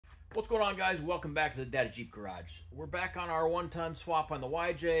What's going on, guys? Welcome back to the DaddyJeep garage. We're back on our 1-ton swap on the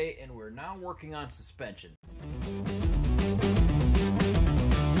YJ, and we're now working on suspension.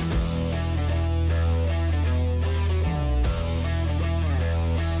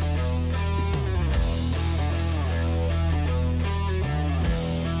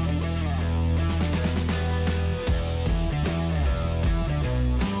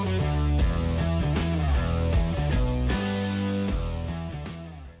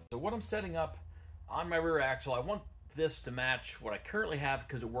 What I'm setting up on my rear axle, I want this to match what I currently have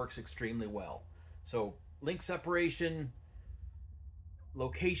because it works extremely well. So link separation,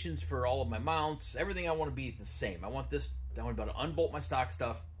 locations for all of my mounts, everything I want to be the same. I want to be able to unbolt my stock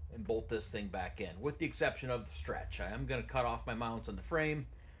stuff and bolt this thing back in, with the exception of the stretch. I am going to cut off my mounts on the frame,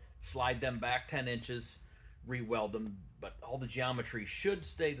 slide them back 10 inches, re-weld them, but all the geometry should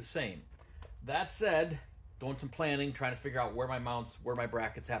stay the same. That said, doing some planning, trying to figure out where my mounts, where my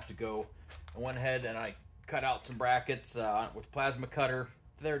brackets have to go. I went ahead and I cut out some brackets with plasma cutter.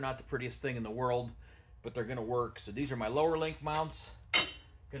 They're not the prettiest thing in the world, but they're gonna work. So these are my lower link mounts.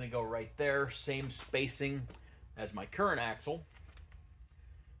 Gonna go right there, same spacing as my current axle.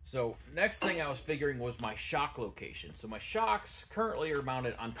 So next thing I was figuring was my shock location. So my shocks currently are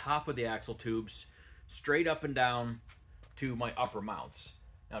mounted on top of the axle tubes, straight up and down to my upper mounts.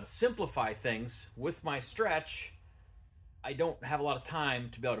 Now, to simplify things, with my stretch, I don't have a lot of time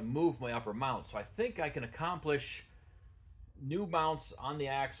to be able to move my upper mount. So I think I can accomplish new mounts on the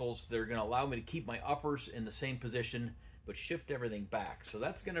axles that are going to allow me to keep my uppers in the same position, but shift everything back. So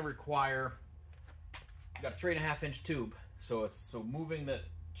that's going to require, I've got a 3.5-inch tube. So moving the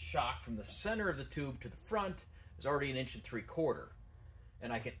shock from the center of the tube to the front is already 1.75 inches.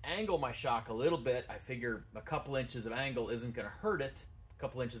 And I can angle my shock a little bit. I figure a couple inches of angle isn't going to hurt it.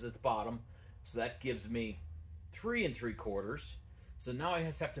 Couple inches at the bottom, so that gives me 3.75. So now I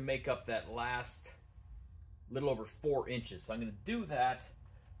just have to make up that last little over 4 inches. So I'm going to do that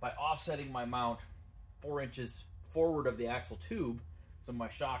by offsetting my mount 4 inches forward of the axle tube, so my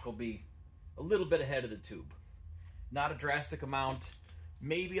shock will be a little bit ahead of the tube. Not a drastic amount,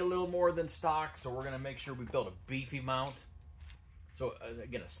 maybe a little more than stock, so we're going to make sure we build a beefy mount. So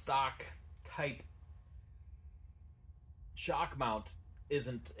again, a stock type shock mount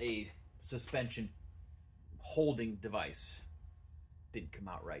isn't a suspension holding device. Didn't come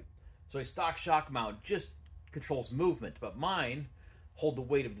out right. So a stock shock mount just controls movement, but mine hold the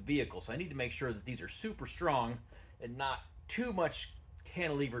weight of the vehicle. So I need to make sure that these are super strong and not too much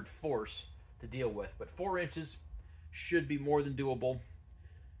cantilevered force to deal with. But 4 inches should be more than doable.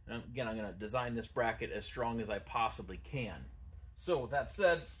 And again, I'm going to design this bracket as strong as I possibly can. So with that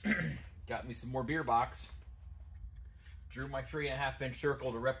said, got me some more beer box. Drew my 3.5-inch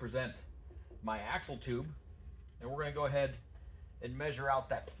circle to represent my axle tube, and we're going to go ahead and measure out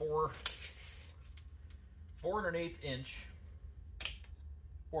that 4 1/8 inch,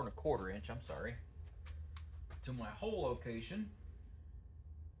 4 1/4 inch, I'm sorry, to my hole location.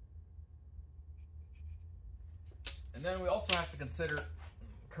 And then we also have to consider,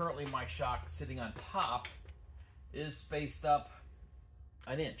 currently my shock sitting on top is spaced up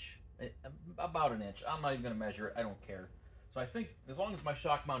 1 inch, about 1 inch. I'm not even going to measure it, I don't care. So I think as long as my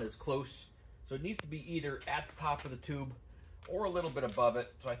shock mount is close, so it needs to be either at the top of the tube or a little bit above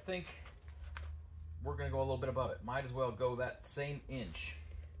it. So I think we're going to go a little bit above it. Might as well go that same inch,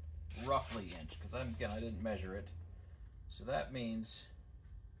 roughly inch, because again, I didn't measure it. So that means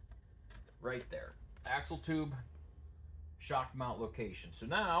right there, axle tube, shock mount location. So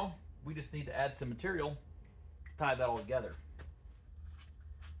now we just need to add some material to tie that all together.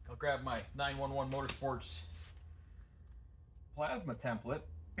 I'll grab my 911 Motorsports plasma template,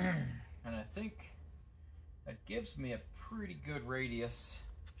 and I think that gives me a pretty good radius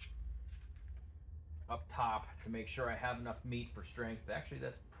up top to make sure I have enough meat for strength. Actually,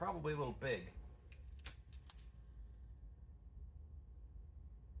 that's probably a little big.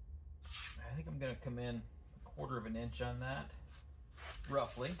 I think I'm going to come in 1/4 inch on that,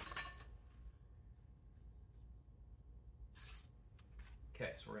 roughly.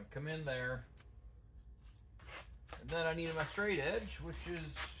 Okay, so we're going to come in there. And then I need my straight edge, which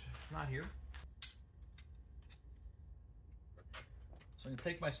is not here. So I'm going to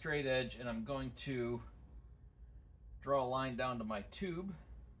take my straight edge and I'm going to draw a line down to my tube.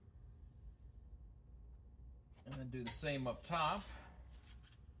 And then do the same up top.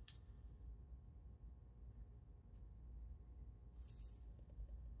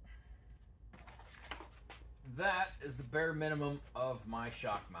 That is the bare minimum of my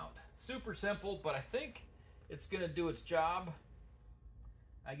shock mount. Super simple, but I think it's going to do its job.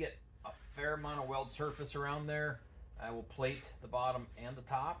 I get a fair amount of weld surface around there. I will plate the bottom and the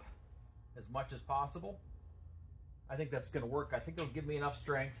top. as much as possible. I think that's going to work. I think it'll give me enough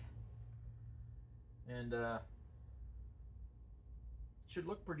strength. And should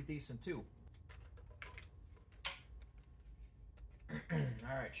look pretty decent too.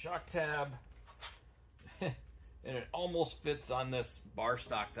 Alright, shock tab. And it almost fits on this bar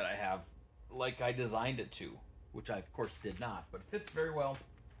stock that I have like I designed it to, which I of course did not, but it fits very well.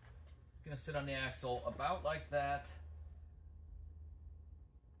 It's going to sit on the axle about like that.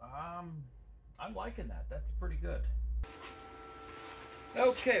 I'm liking that. That's pretty good.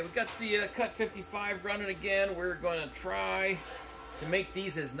 Okay, we've got the Cut 55 running again. We're going to try to make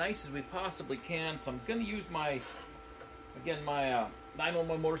these as nice as we possibly can. So I'm going to use my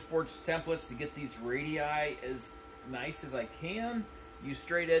 911 Motorsports templates to get these radii as nice as I can. Use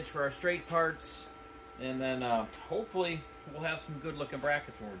straight edge for our straight parts. And then hopefully we'll have some good looking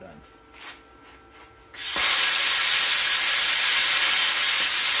brackets when we're done.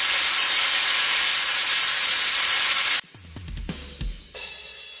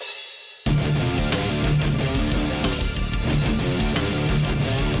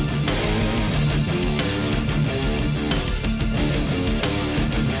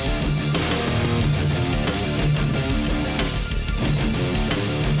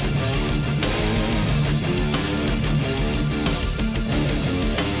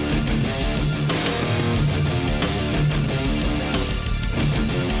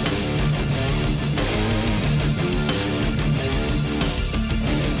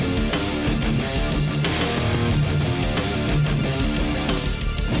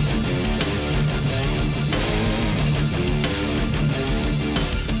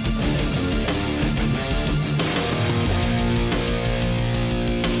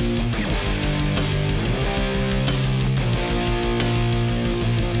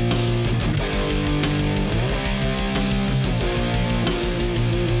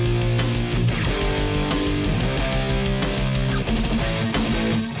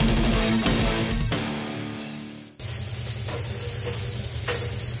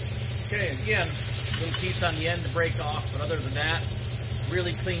 Again, little piece on the end to break off, but other than that,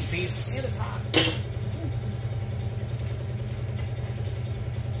 really clean piece. And it's hot.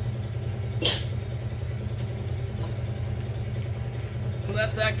 So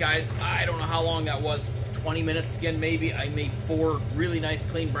that's that, guys. I don't know how long that was. 20 minutes again, maybe. I made 4 really nice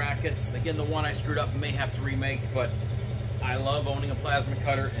clean brackets. Again, the one I screwed up and may have to remake, but I love owning a plasma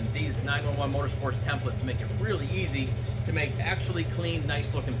cutter, and these 911 Motorsports templates make it really easy to make actually clean,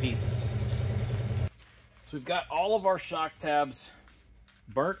 nice looking pieces. So we've got all of our shock tabs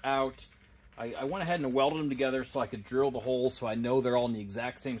burnt out. I went ahead and welded them together so I could drill the holes so I know they're all in the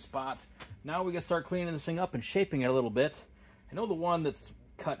exact same spot. Now we gotta start cleaning this thing up and shaping it a little bit. I know the one that's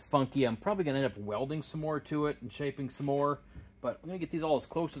cut funky, I'm probably gonna end up welding some more to it and shaping some more, but I'm gonna get these all as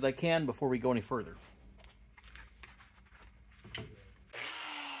close as I can before we go any further.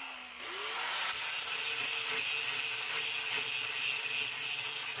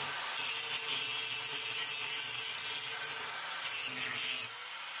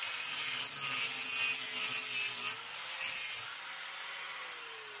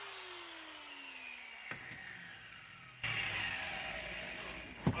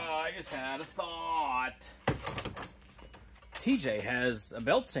 I just had a thought. TJ has a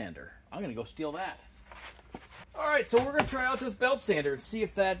belt sander. I'm gonna go steal that. Alright, so we're gonna try out this belt sander and see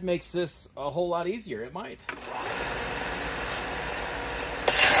if that makes this a whole lot easier. It might.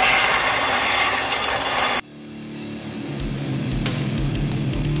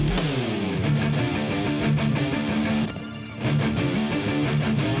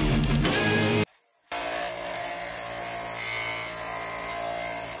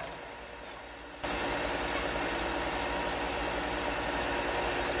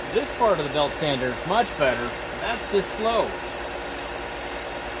 This part of the belt sander is much better. That's just slow.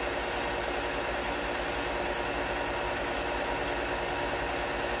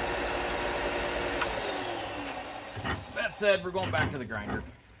 That said, we're going back to the grinder.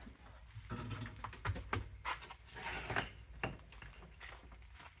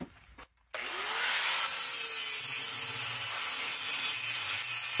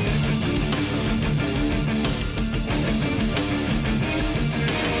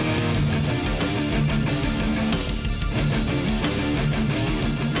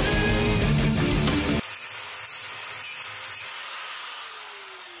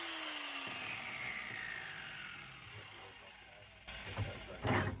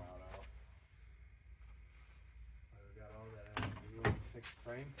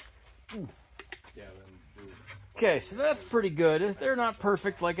 Okay, so that's pretty good. They're not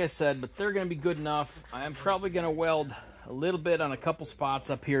perfect, like I said, but they're going to be good enough. I'm probably going to weld a little bit on a couple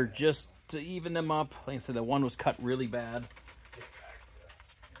spots up here just to even them up. Like I said, the one was cut really bad.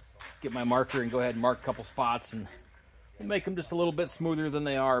 Get my marker and go ahead and mark a couple spots, and we'll make them just a little bit smoother than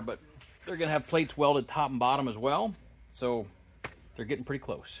they are, but they're going to have plates welded top and bottom as well, so they're getting pretty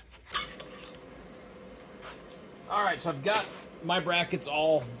close. All right, so I've got my brackets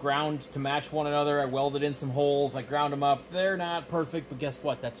all ground to match one another. I welded in some holes. I ground them up. They're not perfect, but guess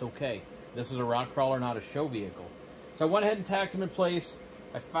what? That's okay. This is a rock crawler, not a show vehicle. So I went ahead and tacked them in place.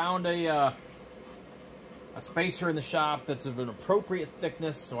 I found a spacer in the shop that's of an appropriate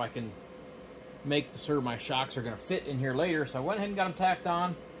thickness so I can make sure my shocks are going to fit in here later. So I went ahead and got them tacked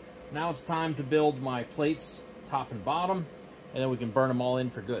on. Now it's time to build my plates top and bottom, and then we can burn them all in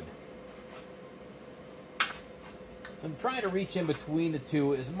for good. So I'm trying to reach in between the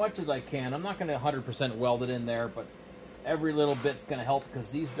two as much as I can. I'm not going to 100% weld it in there, but every little bit's going to help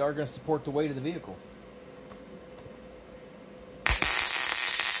because these are going to support the weight of the vehicle.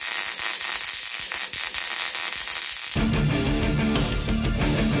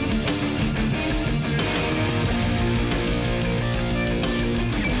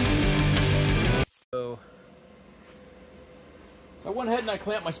 So I went ahead and I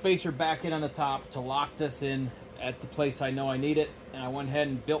clamped my spacer back in on the top to lock this in at the place I know I need it, and I went ahead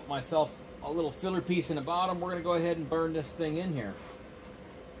and built myself a little filler piece in the bottom. We're going to go ahead and burn this thing in here.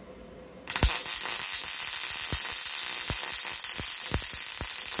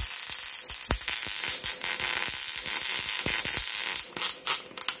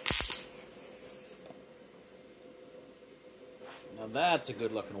 Now that's a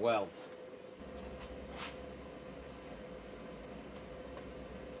good looking weld.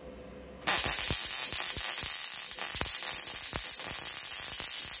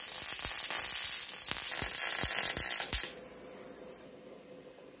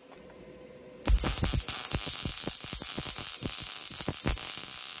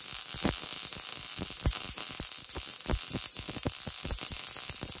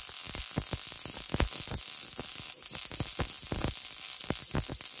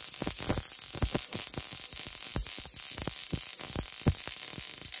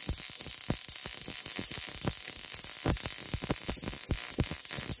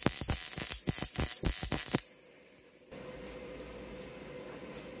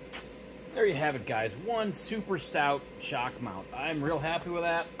 There you have it, guys. One super stout shock mount. I'm real happy with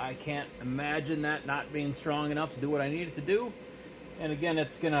that. I can't imagine that not being strong enough to do what I need it to do. And again,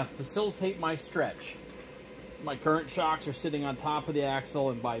 it's going to facilitate my stretch. My current shocks are sitting on top of the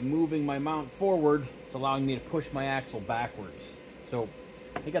axle, and by moving my mount forward, it's allowing me to push my axle backwards. So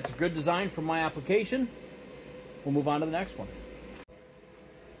I think that's a good design for my application. We'll move on to the next one.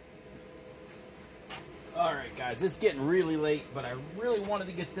 Alright guys, it's getting really late, but I really wanted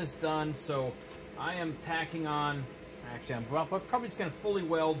to get this done, so I am tacking on, actually I'm probably just going to fully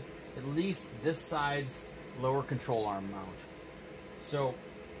weld at least this side's lower control arm mount. So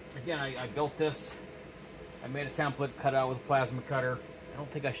again, I built this, I made a template, cut out with a plasma cutter. I don't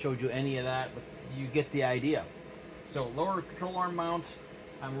think I showed you any of that, but you get the idea. So lower control arm mount,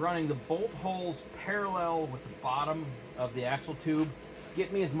 I'm running the bolt holes parallel with the bottom of the axle tube.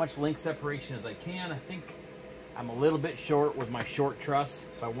 Get me as much link separation as I can. I think I'm a little bit short with my short truss,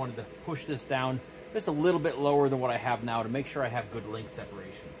 so I wanted to push this down just a little bit lower than what I have now to make sure I have good link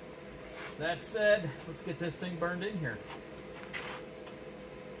separation. That said, let's get this thing burned in here.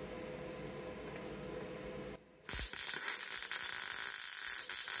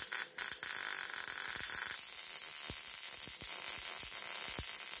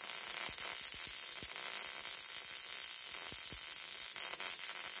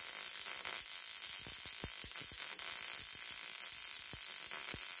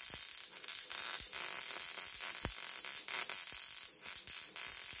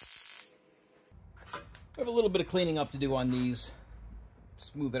 I have a little bit of cleaning up to do on these,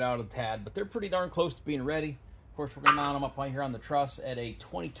 smooth it out a tad, but they're pretty darn close to being ready. Of course, we're going to mount them up on here on the truss at a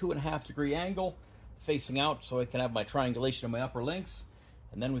 22.5-degree angle, facing out so I can have my triangulation of my upper links,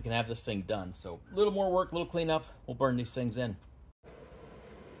 and then we can have this thing done. So a little more work, a little cleanup, we'll burn these things in.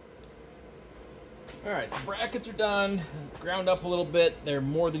 Alright, so brackets are done, ground up a little bit. They're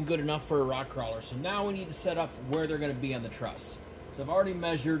more than good enough for a rock crawler. So now we need to set up where they're going to be on the truss. So I've already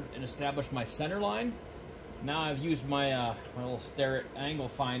measured and established my center line. Now I've used my, my little Starrett angle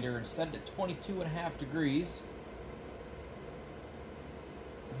finder and set it at 22.5 degrees.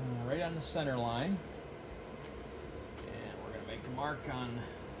 Right on the center line. And we're going to make a mark on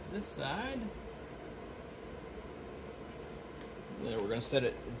this side. Then we're going to set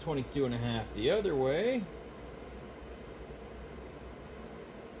it at 22.5 the other way.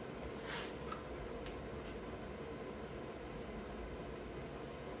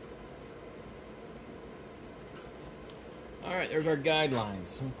 All right, there's our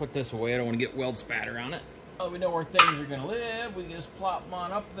guidelines. Let me put this away. I don't want to get weld spatter on it. Well, we know where things are going to live. We can just plop them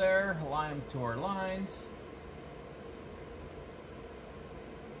on up there, align them to our lines.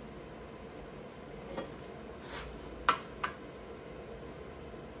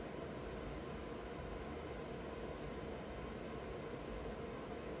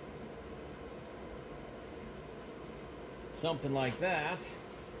 Something like that.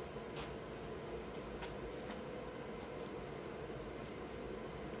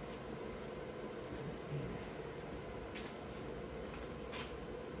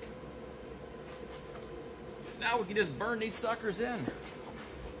 Now we can just burn these suckers in.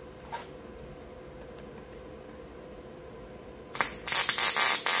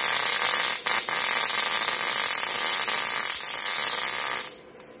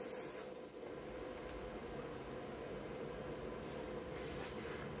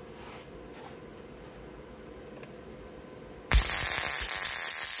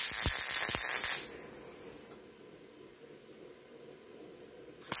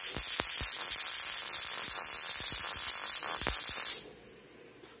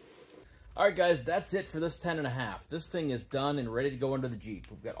 Alright guys, that's it for this 10.5. This thing is done and ready to go under the Jeep.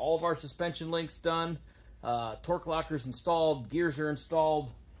 We've got all of our suspension links done, torque lockers installed, gears are installed,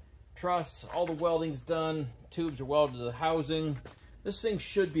 truss, all the welding's done, tubes are welded to the housing. This thing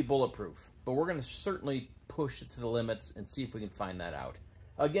should be bulletproof, but we're going to certainly push it to the limits and see if we can find that out.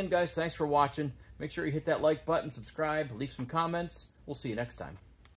 Again guys, thanks for watching. Make sure you hit that like button, subscribe, leave some comments. We'll see you next time.